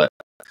picks, but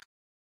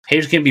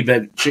haters can't be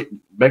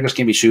beggars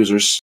can't be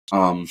choosers.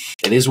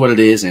 It is what it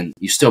is, and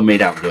you still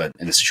made out good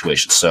in the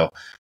situation. So,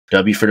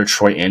 W for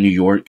Detroit and New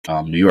York.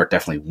 New York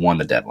definitely won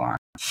the deadline.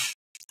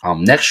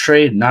 Next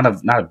trade, not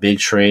a big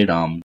trade.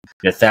 You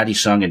had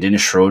Thaddeus Young and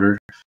Dennis Schroeder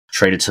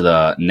traded to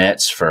the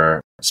Nets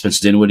for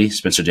Spencer Dinwiddie.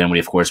 Spencer Dinwiddie,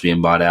 of course,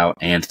 being bought out,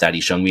 and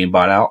Thaddeus Young being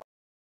bought out.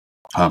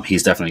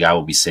 He's definitely a guy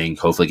we'll be seeing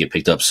hopefully get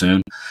picked up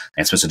soon.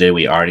 And Spencer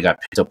Dinwiddie already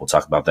got picked up. We'll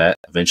talk about that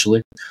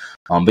eventually.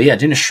 But yeah,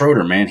 Dennis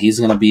Schroeder, man, he's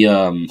going to be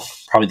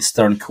probably the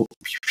starting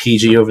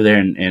PG over there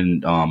in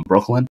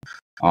Brooklyn.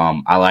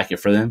 I like it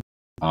for them.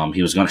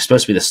 He was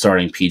supposed to be the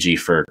starting PG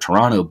for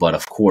Toronto, but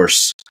of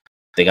course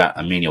they got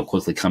Emmanuel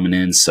quickly coming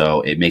in,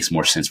 so it makes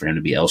more sense for him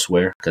to be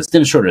elsewhere because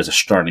Dennis Schroeder is a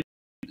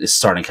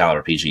starting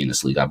caliber PG in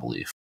this league, I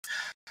believe.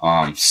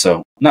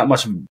 So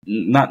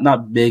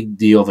not big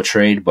deal of a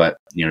trade, but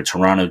you know,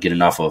 Toronto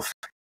getting off of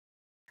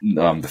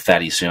the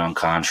Thaddeus Young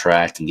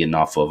contract and getting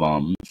off of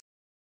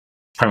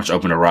pretty much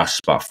opened a roster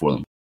spot for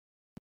them.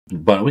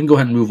 But we can go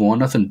ahead and move on.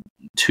 Nothing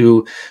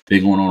too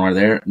big going on right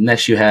there.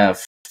 Next, you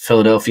have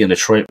Philadelphia and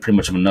Detroit, pretty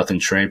much of a nothing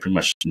trade. Pretty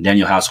much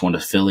Daniel House going to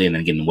Philly and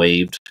then getting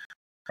waived.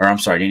 Or I'm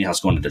sorry, Daniel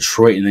House going to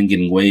Detroit and then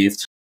getting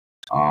waived.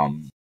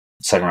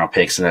 Second round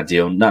picks in that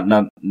deal.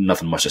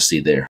 Nothing much to see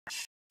there.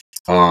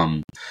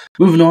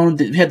 Moving on,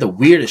 we had the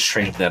weirdest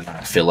trade of that,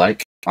 I feel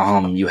like.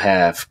 You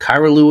have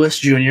Kira Lewis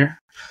Jr.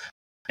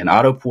 and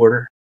Otto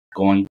Porter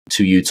going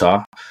to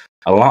Utah,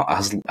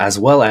 as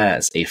well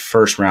as a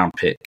first round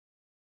pick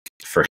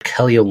for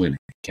Kelly Olynyk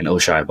and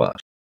Ochai Agbaji.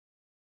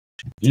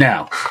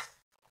 Now,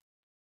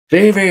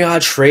 very, very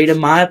odd trade in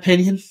my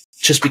opinion,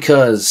 just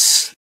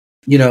because,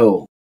 you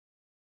know,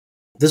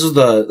 this was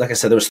like I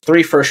said, there was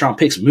 3 first round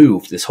picks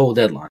moved this whole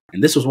deadline,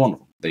 and this was one of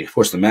them. Of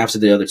course, the Mavs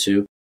did the other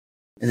 2.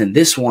 And then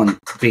this one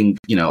being,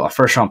 you know, a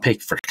first round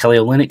pick for Kelly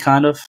Olynyk,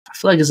 kind of, I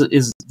feel like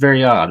is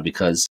very odd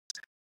because,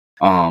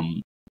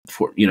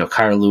 for you know,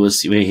 Kira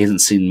Lewis, he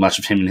hasn't seen much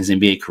of him in his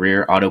NBA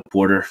career. Otto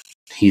Porter,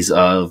 he's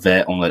a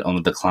vet on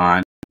the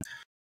decline.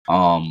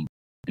 And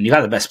you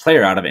got the best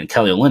player out of it in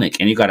Kelly Olynyk,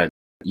 and you got a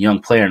young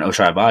player in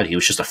Ochai Agbaji. He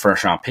was just a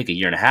first round pick a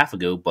year and a half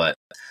ago, but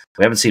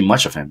we haven't seen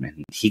much of him,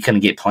 and he couldn't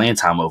get playing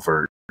time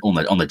over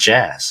on the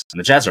Jazz. And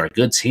the Jazz are a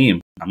good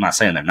team. I'm not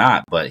saying they're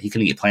not, but he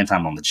couldn't get playing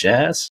time on the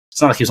Jazz.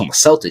 It's not like he was on the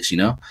Celtics, you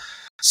know?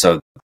 So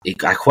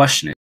I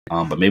question it.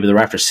 But maybe the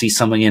Raptors see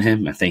something in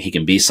him and think he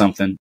can be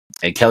something.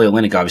 And Kelly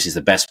Olynyk obviously is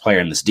the best player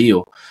in this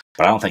deal,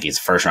 but I don't think he's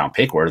first round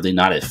pick worthy,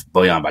 not if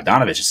Bojan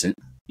Bogdanovic isn't,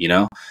 you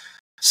know?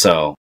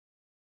 So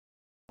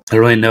I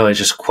really know. I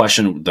just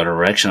question the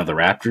direction of the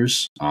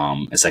Raptors.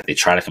 It's like they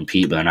try to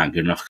compete, but they're not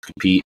good enough to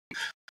compete.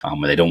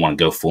 Or they don't want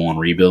to go full on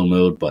rebuild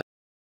mode. But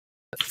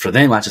for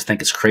them, I just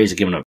think it's crazy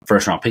giving up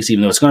first round picks,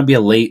 even though it's going to be a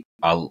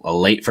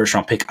late first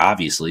round pick,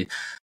 obviously.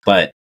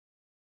 But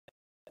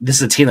this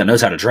is a team that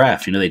knows how to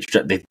draft. You know, they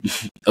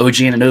OG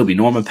Anunoby,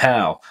 Norman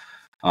Powell,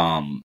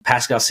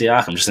 Pascal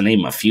Siakam, just to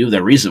name a few of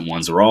their recent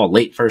ones, are all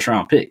late first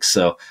round picks.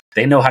 So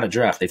they know how to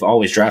draft. They've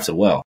always drafted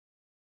well.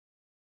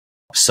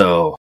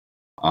 So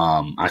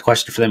I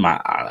question for them.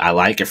 I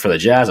like it for the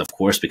Jazz, of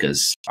course,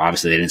 because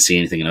obviously they didn't see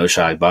anything in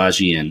Ochai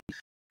Agbaji,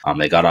 and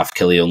they got off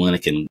Kelly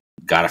Olynyk and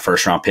got a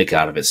first round pick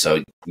out of it.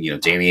 So, you know,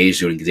 Danny Ainge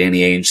doing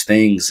Danny Ainge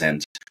things,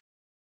 and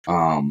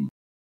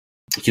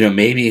you know,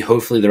 maybe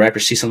hopefully the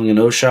Raptors see something in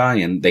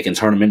Ochai and they can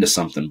turn him into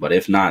something. But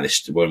if not,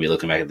 they're going to be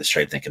looking back at this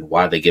trade thinking,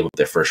 why did they give up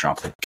their first round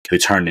pick who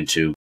turned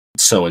into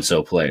so and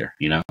so player,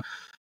 you know?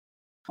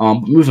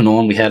 Moving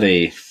on, we had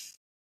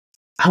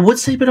I would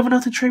say a bit of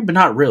another trade, but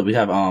not real. We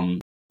have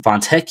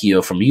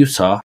Fontecchio from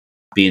Utah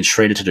being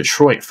traded to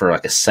Detroit for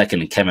like a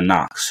second, and Kevin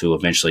Knox, who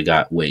eventually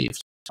got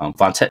waived.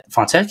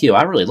 Fontecchio,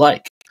 I really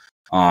like.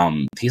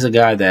 He's a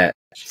guy that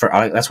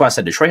that's why I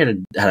said Detroit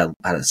had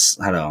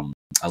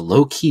a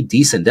low key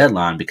decent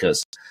deadline,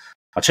 because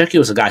Fontecchio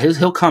is a guy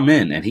he'll come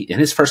in and in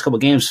his first couple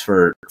games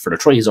for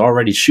Detroit he's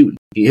already shooting.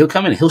 He'll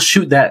come in and he'll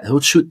shoot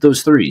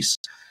those threes,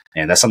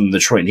 and that's something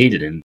Detroit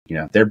needed. And you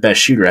know, their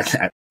best shooter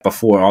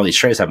before all these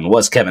trades happened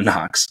was Kevin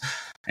Knox,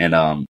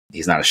 and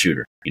he's not a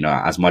shooter. You know,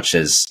 as much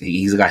as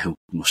he's a guy who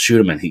will shoot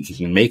him and he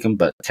can make them,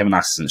 but Kevin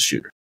Knox isn't a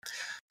shooter.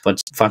 But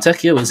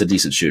Fontecchio is a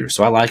decent shooter,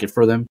 so I like it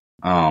for them.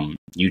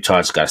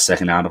 Utah's got a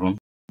second out of him,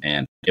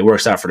 and it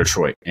works out for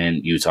Detroit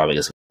and Utah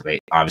because they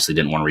obviously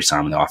didn't want to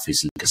re-sign him in the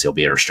offseason because he'll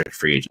be a restricted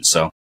free agent.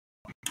 So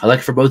I like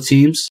it for both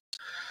teams.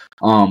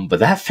 But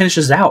that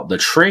finishes out the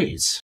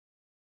trades.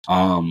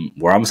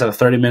 We're almost at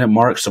the 30-minute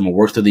mark, so I'm gonna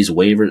work through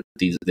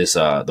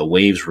the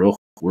waves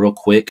real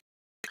quick.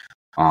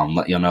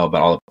 Let you know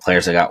about all the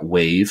players that got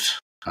waived.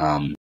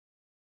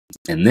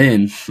 And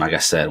then, like I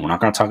said, we're not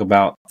going to talk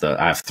about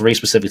I have 3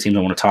 specific teams I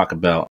want to talk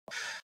about,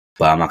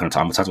 but I'm going to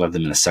talk about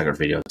them in a second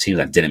video. Teams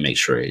that didn't make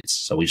trades.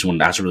 So I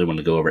just really want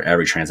to go over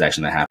every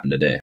transaction that happened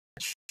today.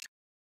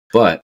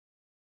 But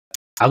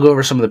I'll go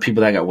over some of the people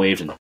that got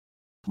waived and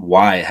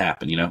why it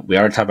happened. You know, we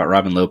already talked about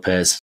Robin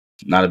Lopez,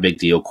 not a big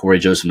deal. Corey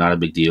Joseph, not a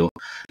big deal.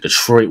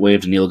 Detroit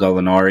waived Neil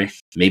Gallinari.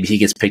 Maybe he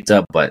gets picked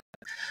up, but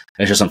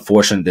it's just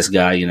unfortunate. This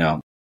guy, you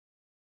know,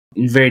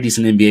 very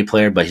decent NBA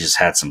player, but he just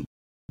had some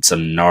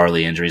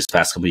gnarly injuries the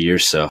past couple of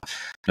years, so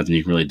nothing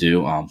you can really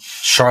do.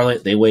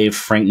 Charlotte, they waived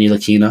Frank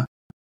Ntilikina,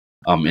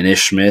 and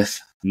Ish Smith.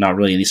 Not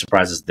really any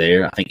surprises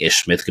there. I think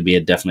Ish Smith could be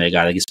definitely a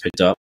guy that gets picked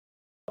up.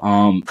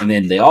 And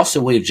then they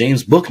also waived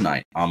James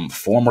Bouknight,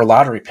 former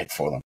lottery pick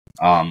for them.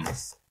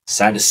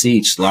 Sad to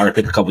see, just lottery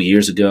pick a couple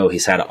years ago.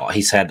 He's had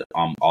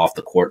off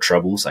the court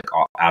troubles, like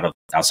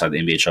outside the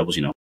NBA troubles,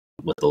 you know,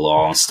 with the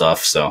law and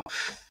stuff. So,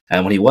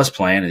 and when he was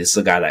playing, this is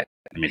a guy that,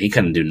 I mean, he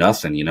couldn't do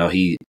nothing. You know,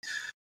 he's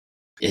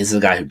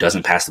a guy who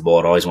doesn't pass the ball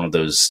at all. He's one of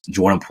those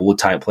Jordan Poole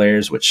type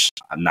players, which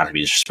I'm not to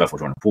be disrespectful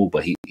to Jordan Poole,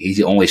 but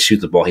he only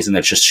shoots the ball. He's in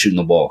there just shooting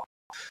the ball.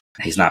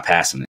 He's not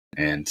passing it,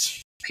 and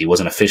he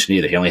wasn't efficient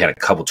either. He only had a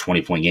couple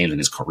 20-point games in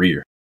his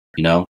career,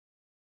 you know,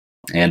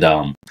 and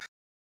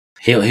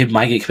he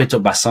might get picked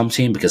up by some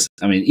team because,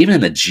 I mean, even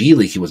in the G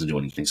League he wasn't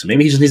doing anything. So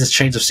maybe he just needs a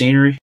change of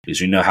scenery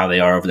because you know how they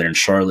are over there in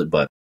Charlotte.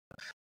 But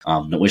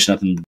wish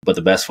nothing but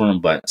the best for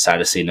him. But sad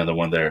to see another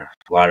one of their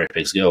lottery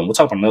picks go. And we'll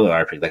talk about another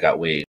lottery pick that got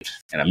waived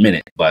in a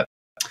minute. But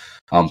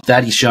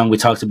Thaddeus Young, we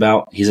talked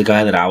about. He's a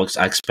guy that I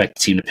expect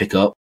the team to pick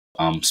up.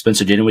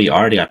 Spencer Dinwiddie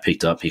already got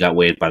picked up. He got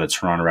waived by the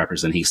Toronto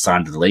Raptors and he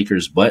signed to the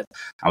Lakers, but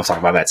I'll talk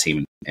about that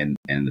team in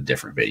a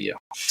different video.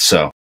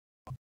 So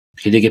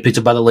he did get picked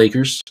up by the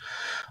Lakers.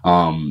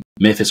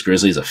 Memphis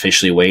Grizzlies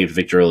officially waived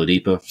Victor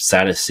Oladipo.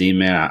 Sad to see,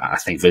 man. I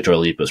think Victor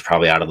Oladipo is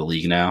probably out of the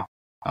league now.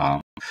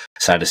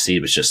 Sad to see,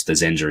 but just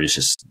his injuries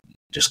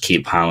just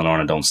keep piling on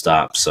and don't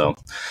stop. So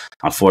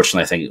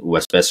unfortunately, I think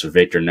what's best for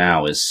Victor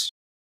now is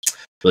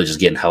really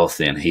just getting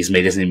healthy, and he's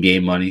made his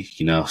NBA money,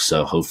 you know,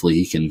 so hopefully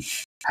he can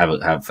have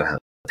a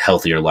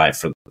healthier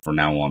life from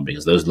now on,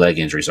 because those leg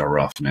injuries are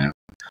rough, man.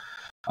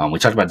 We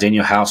talked about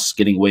Daniel House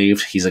getting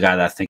waived. He's a guy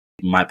that I think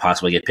might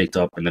possibly get picked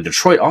up. And then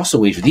Detroit also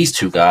waived these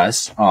two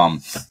guys. I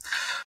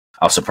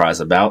was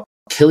surprised about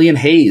Killian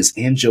Hayes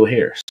and Joe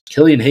Harris.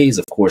 Killian Hayes,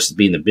 of course,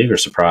 being the bigger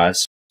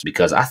surprise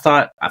because I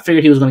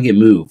figured he was going to get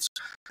moved.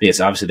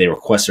 Yes, obviously they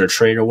requested a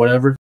trade or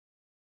whatever.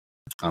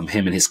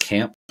 Him and his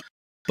camp,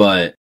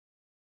 but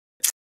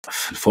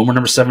former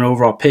number 7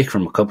 overall pick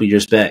from a couple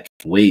years back,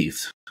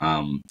 waived.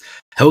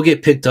 He'll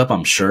get picked up,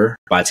 I'm sure,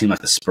 by a team like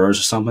the Spurs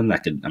or something. I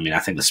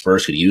think the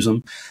Spurs could use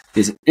him.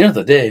 Because at the end of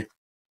the day,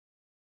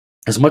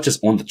 as much as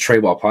on the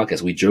Trade Ball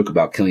podcast we joke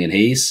about Killian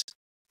Hayes,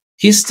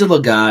 he's still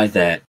a guy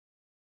that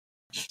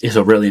is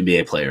a real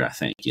NBA player, I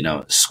think. You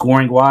know,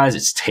 scoring wise,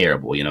 it's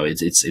terrible. You know,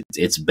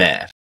 it's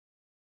bad.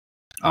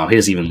 He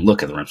doesn't even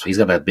look at the rim, so he's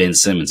got that Ben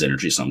Simmons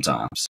energy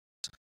sometimes.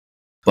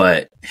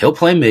 But he'll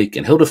play make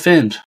and he'll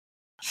defend.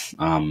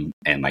 And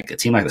like a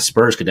team like the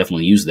Spurs could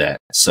definitely use that.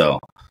 So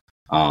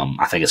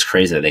I think it's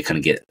crazy that they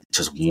couldn't get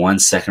just 1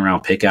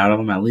 second-round pick out of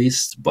him at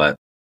least. But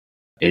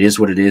it is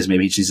what it is.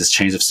 Maybe he needs this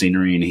change of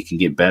scenery and he can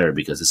get better,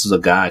 because this is a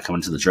guy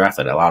coming to the draft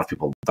that a lot of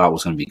people thought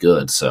was going to be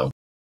good. So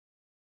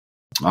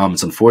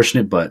it's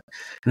unfortunate. But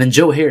and then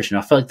Joe Harris, you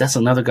know, I feel like that's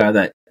another guy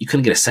that you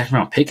couldn't get a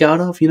second-round pick out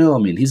of. You know, I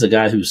mean, he's a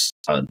guy who's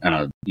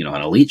an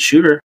elite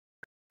shooter.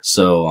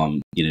 So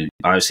you know,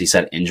 obviously he's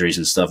had injuries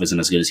and stuff. Isn't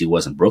as good as he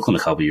was in Brooklyn a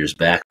couple years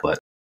back, but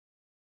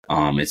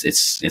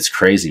it's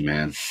crazy,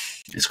 man.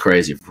 It's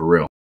crazy for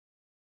real.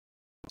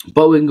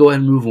 But we can go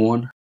ahead and move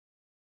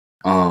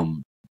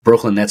on.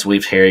 Brooklyn Nets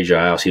waived Harry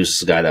Giles. He was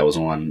just a guy that was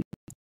on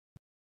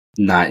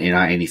not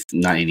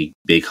any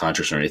big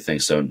contracts or anything,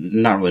 so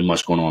not really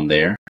much going on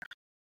there.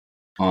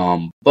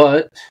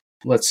 But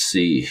let's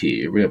see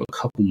here. We have a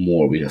couple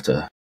more we have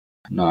to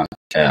knock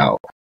out.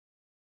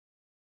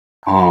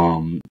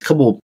 A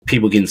couple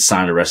people getting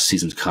signed the rest of the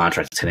season's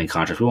contract, 10-day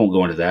contract. We won't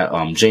go into that.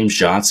 James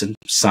Johnson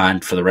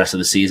signed for the rest of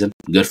the season.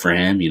 Good for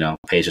him. You know,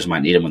 Pacers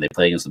might need him when they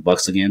play against the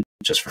Bucks again,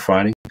 just for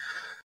fighting.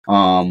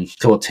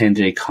 Couple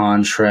 10-day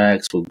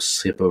contracts. We'll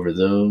skip over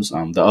those.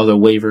 The other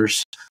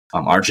waivers.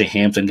 RJ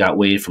Hampton got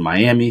waived from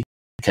Miami.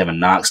 Kevin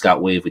Knox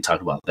got waived. We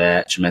talked about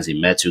that. Chimezie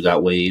Metu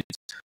got waived.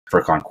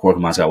 Furkan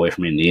Korkmaz got waived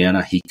from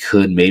Indiana. He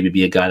could maybe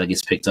be a guy that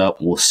gets picked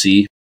up. We'll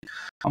see.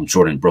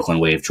 Brooklyn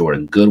waived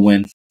Jordan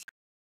Goodwin.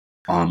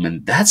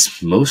 And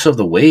that's most of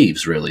the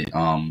waves, really.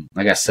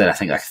 Like I said, I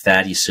think like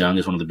Thaddeus Young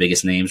is one of the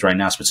biggest names right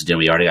now. Spencer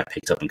Dinwiddie already got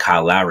picked up, and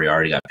Kyle Lowry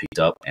already got picked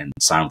up and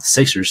signed with the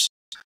Sixers,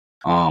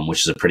 which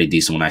is a pretty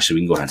decent one. Actually,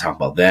 we can go ahead and talk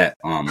about that.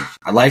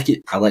 I like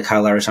it. I like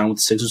Kyle Lowry signing with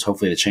the Sixers.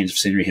 Hopefully, the change of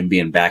scenery, him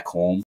being back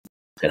home,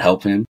 could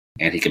help him,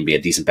 and he can be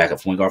a decent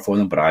backup point guard for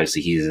them. But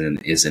obviously, he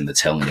is in the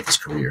tail end of his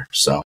career.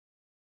 So,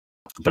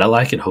 but I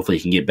like it. Hopefully,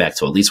 he can get back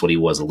to at least what he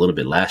was a little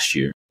bit last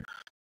year.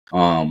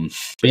 But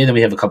yeah, then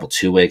we have a couple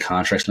 2-way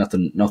contracts.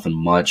 Nothing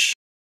much,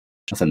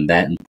 nothing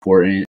that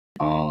important.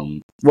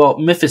 Well,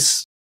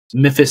 Memphis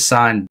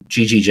signed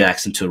GG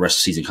Jackson to a rest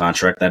of season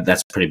contract.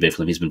 That's pretty big for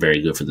them. He's been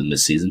very good for them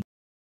this season.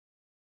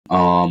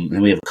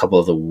 And we have a couple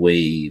of the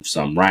waves.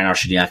 Ryan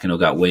Arcidiacono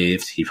got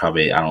waived.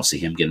 I don't see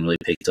him getting really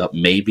picked up.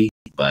 Maybe,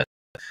 but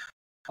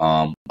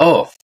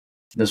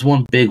there's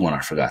one big one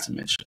I forgot to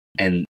mention,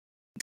 and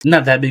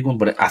Not that big one,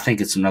 but I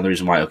think it's another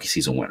reason why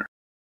OKC's a winner.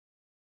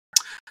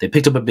 They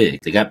picked up a big.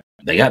 They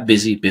got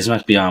busy.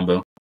 Bismack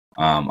Biyombo.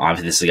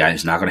 Obviously, this is a guy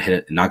who's not going to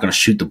hit, not going to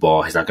shoot the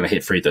ball. He's not going to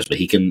hit free throws, but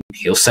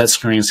he'll set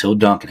screens, he'll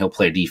dunk, and he'll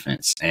play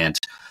defense. And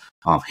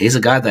he's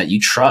a guy that you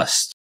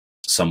trust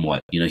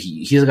somewhat. You know,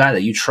 he's a guy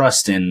that you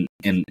trust in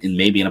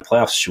maybe in a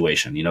playoff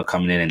situation. You know,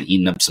 coming in and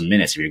eating up some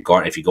minutes if you're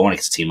going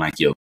against a team like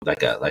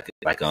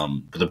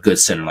with a good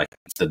center like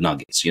the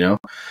Nuggets. You know,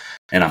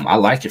 and I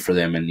like it for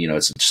them. And you know,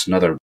 it's just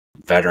another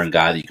veteran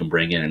guy that you can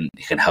bring in and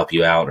he can help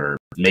you out, or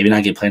maybe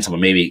not get playing time, but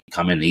maybe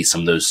come in and eat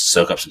some of those,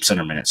 soak up some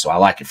center minutes. So I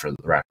like it for the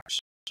Raptors.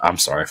 I'm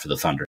sorry, for the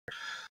Thunder.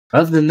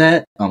 Other than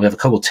that, we have a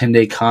couple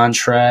 10-day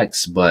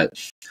contracts, but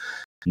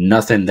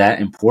nothing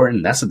that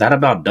important. That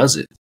about does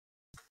it.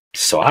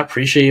 So I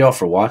appreciate y'all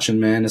for watching,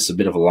 man. It's a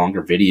bit of a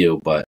longer video,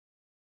 but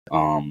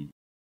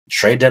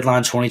trade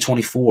deadline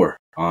 2024.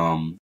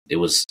 It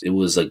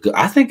was a good,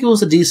 I think it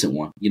was a decent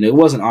one. You know, it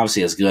wasn't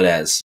obviously as good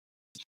as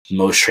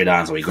most trade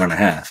deadlines we're going to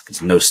have,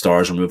 because no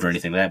stars removed or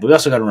anything like that. But we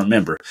also got to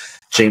remember,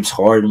 James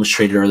Harden was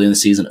traded early in the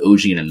season. OG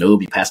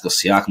Anunoby, Pascal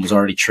Siakam was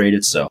already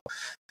traded, so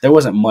there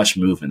wasn't much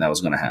movement that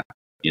was going to happen.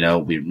 You know,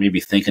 we may be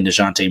thinking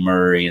DeJounte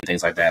Murray and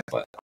things like that,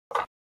 but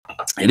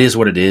it is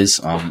what it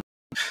is.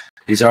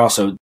 These are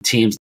also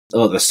teams.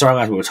 The star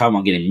guys we were talking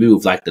about getting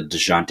moved, like the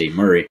DeJounte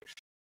Murray.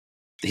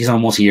 He's on a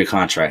multi-year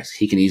contract.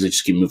 He can easily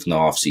just get moved in the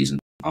offseason.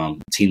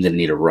 Team didn't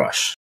need a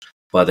rush.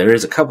 But there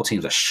is a couple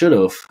teams that should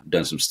have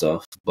done some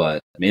stuff,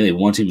 but mainly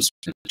one team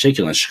in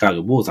particular, the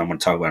Chicago Bulls, I'm going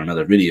to talk about in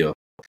another video,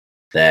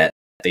 that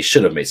they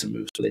should have made some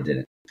moves, but they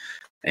didn't.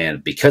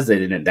 And because they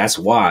didn't, that's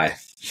why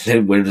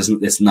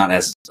it's not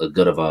as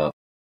good of a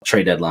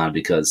trade deadline,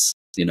 because,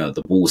 you know,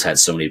 the Bulls had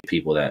so many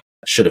people that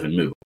should have been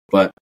moved.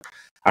 But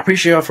I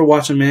appreciate y'all for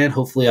watching, man.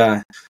 Hopefully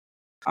I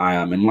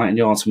enlightened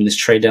y'all on some of this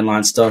trade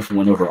deadline stuff and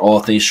went over all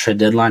things trade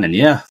deadline. And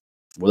yeah,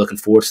 we're looking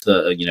forward to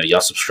the,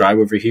 y'all subscribe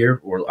over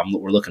here. We're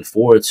looking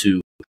forward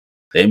to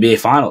the NBA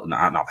final,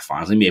 not the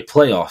finals, NBA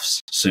playoffs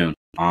soon.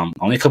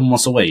 Only a couple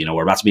months away. You know,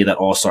 we're about to be that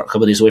All-Star, a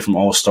couple of days away from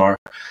All-Star,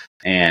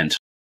 and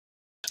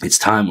it's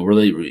time.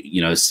 Really,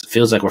 it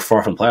feels like we're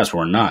far from playoffs, but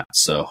we're not.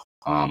 So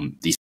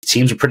these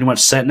teams are pretty much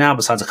set now,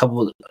 besides a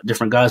couple of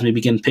different guys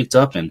maybe getting picked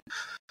up, and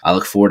I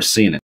look forward to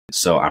seeing it.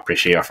 So I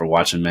appreciate y'all for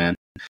watching, man.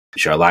 Be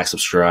sure to like,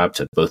 subscribe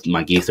to both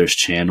my Geethers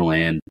channel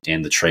and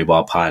the Trey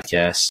Ball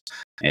podcast.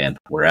 And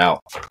we're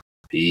out.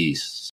 Peace.